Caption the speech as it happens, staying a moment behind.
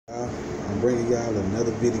I'm bringing y'all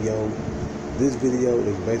another video. This video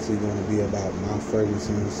is basically going to be about my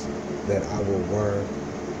Fergusons that I will wear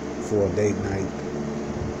for a date night.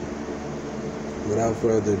 Without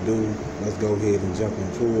further ado, let's go ahead and jump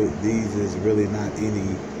into it. These is really not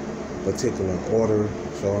any particular order,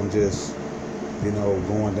 so I'm just,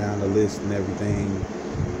 going down the list and everything.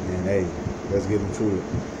 And hey, let's get into it.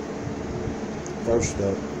 First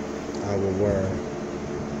up, I will wear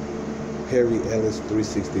Perry Ellis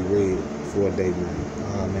 360 Red for a date night.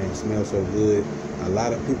 Oh man, it smells so good. A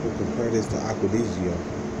lot of people compare this to Acquadigio.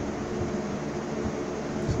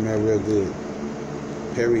 Smell real good.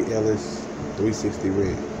 Perry Ellis 360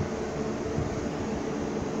 Red.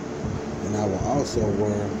 And I will also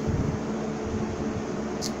wear,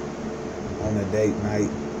 on a date night,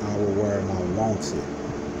 I will wear my Wanted.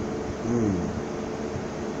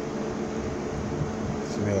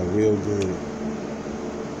 Smell real good.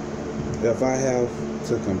 If I have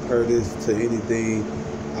to compare this to anything,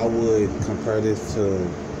 I would compare this to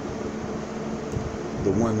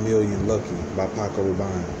the 1 Million Lucky by Paco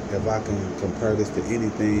Rabanne. If I can compare this to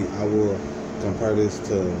anything, I will compare this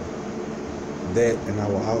to that, and I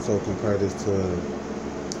will also compare this to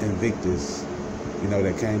Invictus,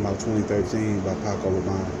 that came out 2013 by Paco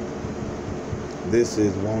Rabanne. This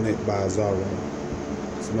is Wanted by Zara.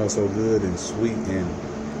 It smells so good and sweet, and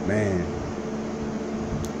man,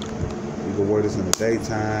 you can wear this in the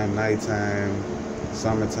daytime, nighttime,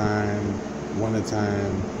 summertime,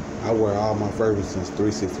 wintertime. I wear all my Fergusons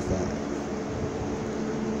 365.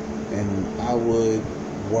 And I would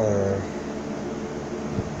wear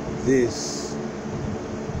this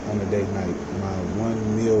on a date night. My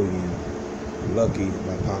 1 Million Lucky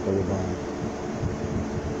by Paco Rabanne.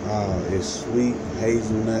 It's sweet,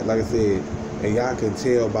 hazelnut. Like I said, and y'all can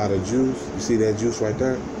tell by the juice. You see that juice right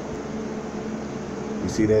there? You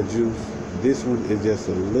see that juice? This one is just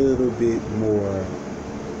a little bit more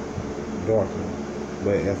darker.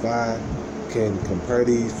 But if I can compare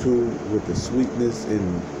these two with the sweetness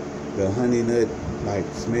and the honey nut like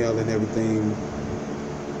smell and everything,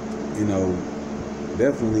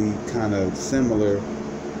 definitely kind of similar,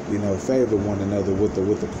 favor one another with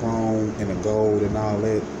the chrome and the gold and all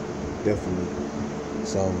that, definitely.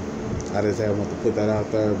 So I just want to put that out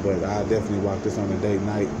there, but I definitely rock this on a date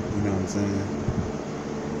night, you know what I'm saying?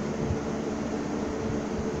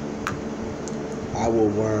 I will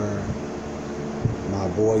wear my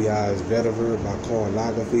Voyage Vetiver by Karl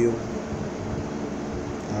Lagerfeld.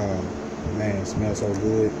 Man, it smells so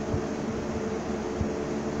good.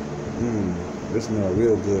 This smells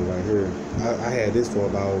real good right here. I had this for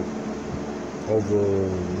about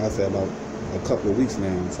a couple of weeks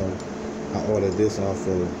now, so I ordered this off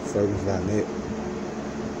of Fergus.net.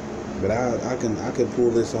 But I can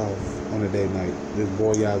pull this off on a date night. This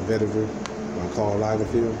Voyage Vetiver by Karl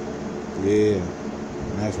Lagerfeld. Yeah,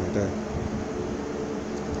 nice right there.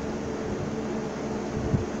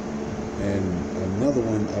 And another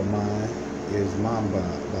one of mine is Mamba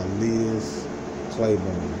by Liz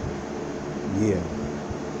Claiborne. Yeah,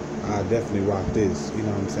 I definitely rock this. You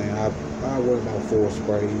know what I'm saying? I wear about 4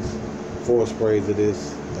 sprays. 4 sprays of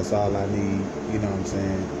this. That's all I need. You know what I'm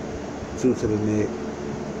saying? 2 to the neck,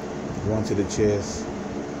 1 to the chest.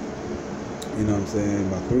 You know what I'm saying?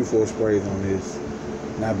 About 3-4 sprays on this.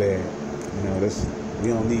 Not bad. We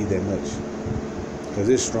don't need that much, cause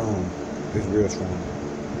it's strong. It's real strong.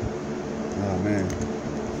 Oh man.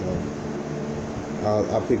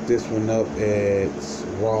 So I picked this one up at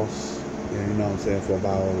Ross, and for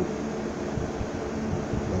about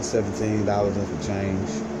 $17 and some change.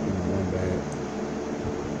 One bag.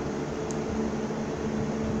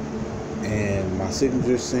 And my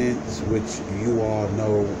signature scent, which you all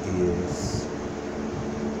know, is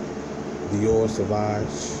Dior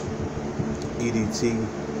Sauvage EDT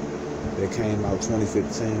that came out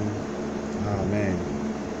 2015. Oh man.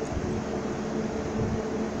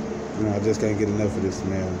 I just can't get enough of this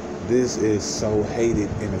smell. This is so hated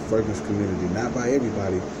in the fragrance community. Not by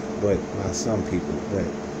everybody, but by some people. But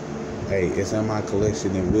hey, it's in my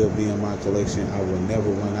collection. It will be in my collection. I will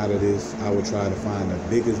never run out of this. I will try to find the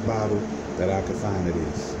biggest bottle that I could find of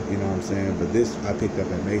this. You know what I'm saying? But this I picked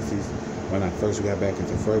up at Macy's when I first got back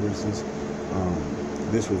into fragrances.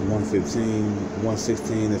 This was $115,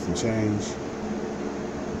 $116 and some change.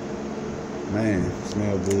 Man,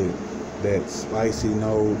 smell good. That spicy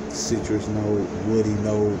note, citrus note, woody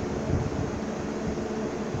note.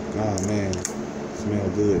 Oh man, smell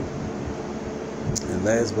good. And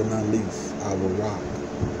last but not least, I will rock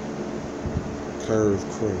Curve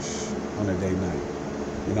Crush on a date night.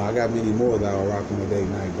 I got many more that I'll rock on a date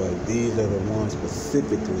night, but these are the ones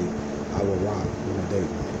specifically I will rock on a date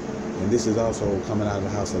night. And this is also coming out of the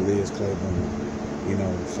house of Liz Claiborne, you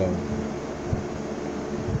know, so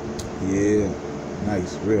yeah,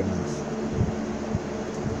 nice, real nice.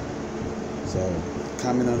 So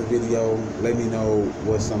comment on the video, let me know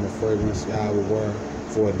what summer fragrance y'all would wear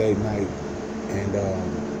for a date night, and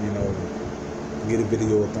you know, give the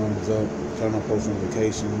video a thumbs up, turn on post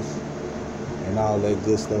notifications, and all that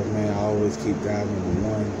good stuff, man. I always keep God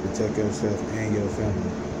 #1. Protect yourself and your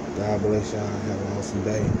family. God bless y'all. Have an awesome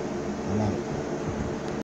day. I'm out.